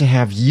love to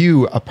have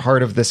you a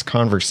part of this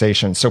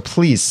conversation. So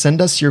please send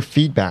us your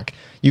feedback.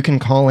 You can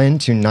call in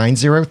to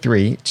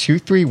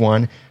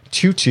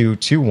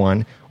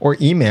 903-231-2221 or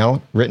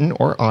email written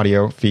or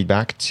audio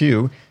feedback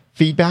to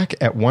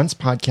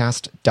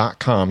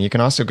feedback@oncepodcast.com. You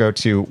can also go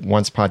to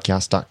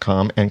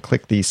oncepodcast.com and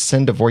click the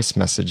send a voice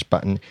message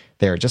button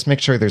there. Just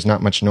make sure there's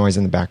not much noise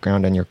in the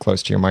background and you're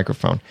close to your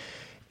microphone.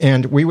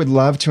 And we would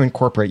love to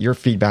incorporate your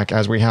feedback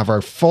as we have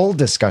our full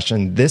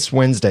discussion this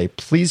Wednesday.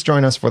 Please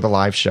join us for the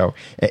live show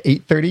at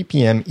 8:30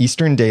 p.m.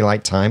 Eastern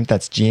Daylight Time.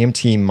 That's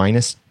GMT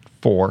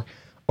 -4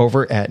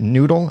 over at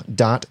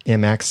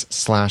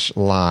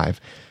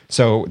noodle.mx/live.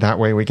 So that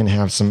way we can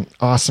have some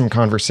awesome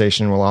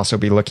conversation. We'll also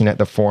be looking at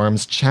the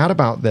forums, chat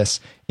about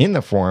this in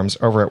the forums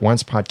over at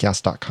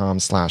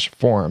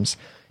oncepodcast.com/forums.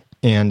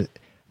 And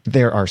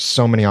there are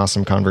so many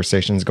awesome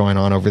conversations going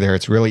on over there.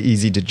 It's really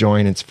easy to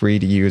join. It's free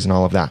to use and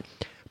all of that.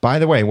 By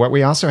the way, what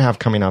we also have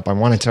coming up, I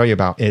want to tell you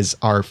about, is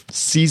our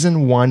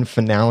season 1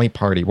 finale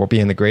party. We'll be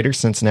in the greater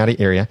Cincinnati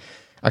area.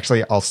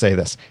 Actually, I'll say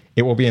this.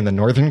 It will be in the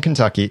northern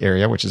Kentucky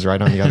area, which is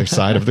right on the other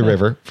side of the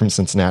river from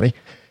Cincinnati.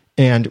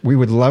 And we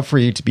would love for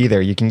you to be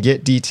there. You can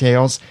get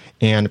details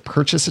and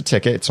purchase a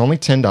ticket. It's only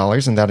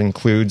 $10, and that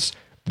includes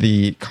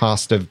the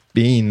cost of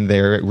being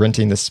there,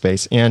 renting the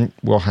space, and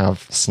we'll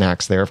have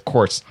snacks there. Of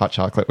course, hot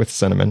chocolate with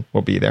cinnamon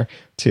will be there,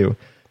 too.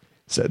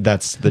 So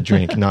that's the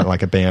drink, not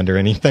like a band or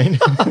anything.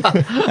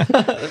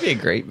 That'd be a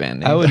great band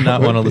name. I would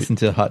not want to listen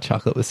to hot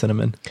chocolate with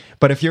cinnamon.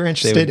 But if you're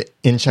interested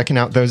in checking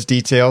out those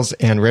details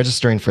and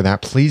registering for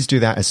that, please do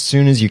that as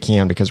soon as you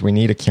can, because we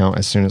need a count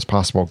as soon as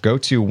possible. Go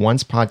to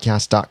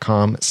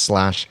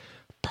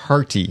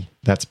oncepodcast.com/party.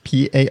 That's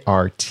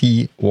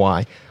PARTY.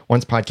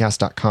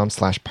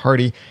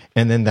 oncepodcast.com/party.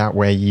 And then that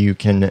way you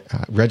can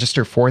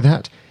register for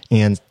that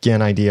and get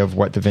an idea of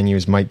what the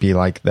venues might be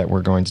like that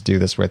we're going to do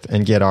this with,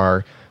 and get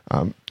our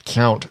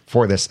count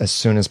for this as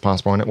soon as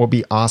possible. And it will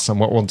be awesome.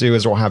 What we'll do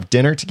is we'll have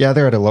dinner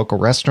together at a local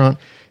restaurant.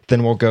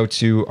 Then we'll go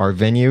to our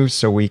venue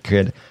so we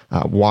could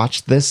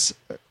watch this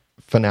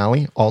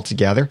finale all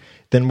together.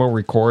 Then we'll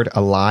record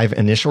a live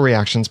initial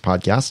reactions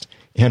podcast,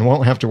 and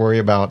won't have to worry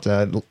about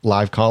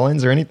live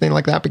call-ins or anything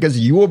like that, because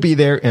you will be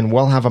there and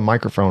we'll have a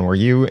microphone where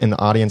you in the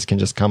audience can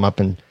just come up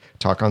and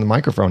talk on the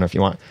microphone if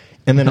you want.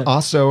 And then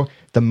also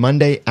the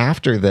Monday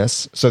after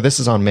this, so this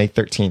is on May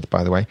 13th,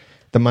 by the way,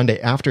 the Monday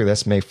after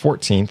this, May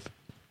 14th,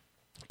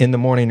 in the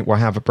morning, we'll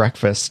have a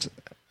breakfast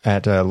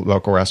at a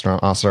local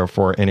restaurant also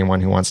for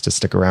anyone who wants to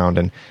stick around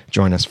and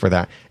join us for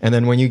that. And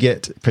then when you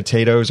get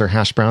potatoes or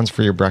hash browns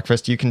for your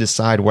breakfast, you can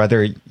decide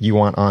whether you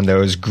want on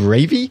those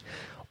gravy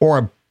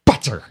or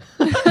butter.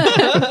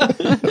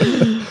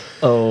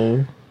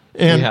 Oh,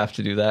 and you have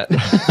to do that.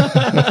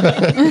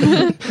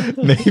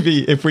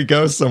 Maybe if we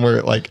go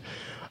somewhere like,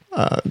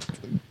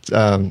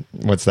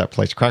 what's that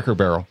place? Cracker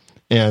Barrel.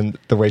 And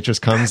the waitress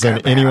comes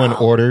and anyone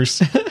orders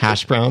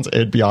hash browns.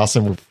 It'd be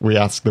awesome if we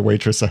ask the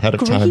waitress ahead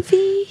of time.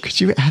 Could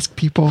you ask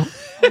people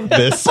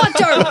this?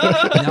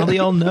 Now they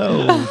all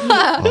know.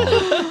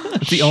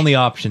 It's the only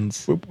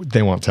options.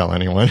 They won't tell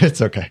anyone.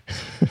 It's okay.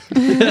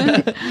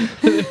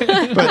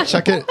 But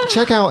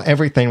check out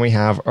everything we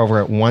have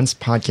over at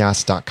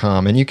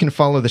oncepodcast.com. And you can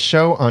follow the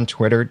show on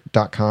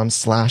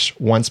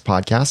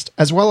twitter.com/oncepodcast,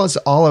 as well as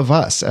all of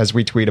us as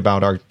we tweet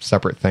about our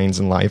separate things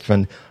in life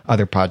and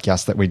other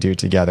podcasts that we do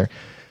together.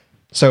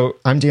 So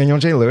I'm Daniel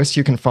J. Lewis.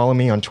 You can follow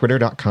me on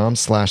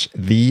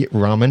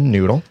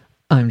twitter.com/theramennoodle.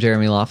 I'm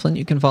Jeremy Laughlin.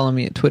 You can follow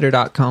me at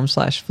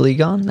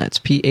twitter.com/Phlegon. That's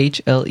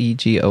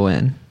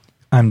PHLEGON.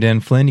 I'm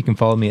Dan Flynn. You can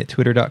follow me at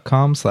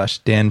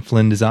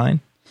twitter.com/DanFlynnDesign.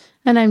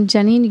 And I'm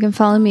Jenny, and you can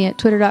follow me at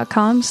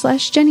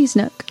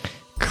twitter.com/Jenny'sNook.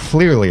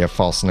 Clearly a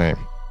false name.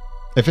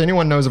 If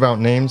anyone knows about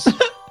names,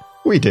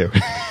 we do.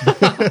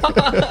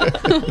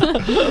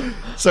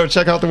 So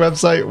check out the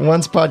website,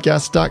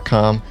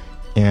 oncepodcast.com,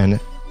 and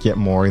get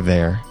more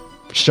there.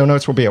 Show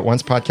notes will be at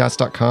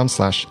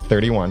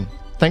oncepodcast.com/31.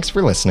 Thanks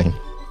for listening.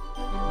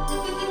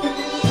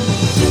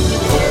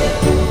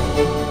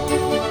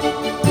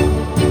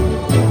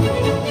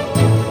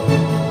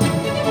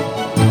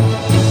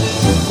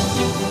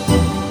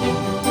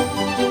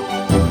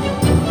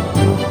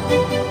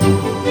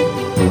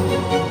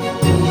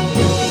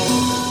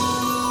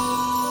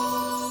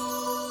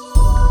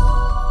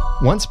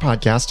 Once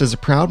Podcast is a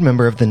proud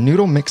member of the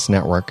Noodle Mix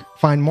Network.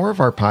 Find more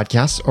of our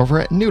podcasts over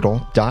at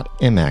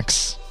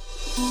noodle.mx.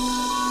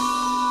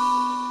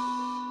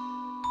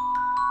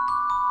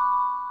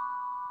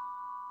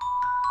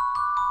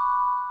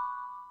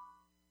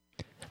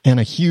 And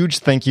a huge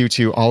thank you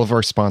to all of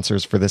our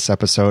sponsors for this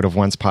episode of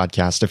Once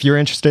Podcast. If you're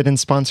interested in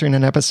sponsoring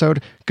an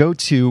episode, go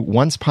to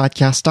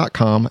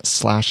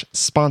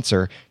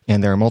oncepodcast.com/sponsor,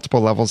 and there are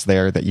multiple levels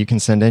there that you can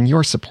send in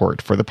your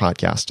support for the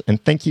podcast.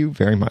 And thank you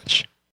very much.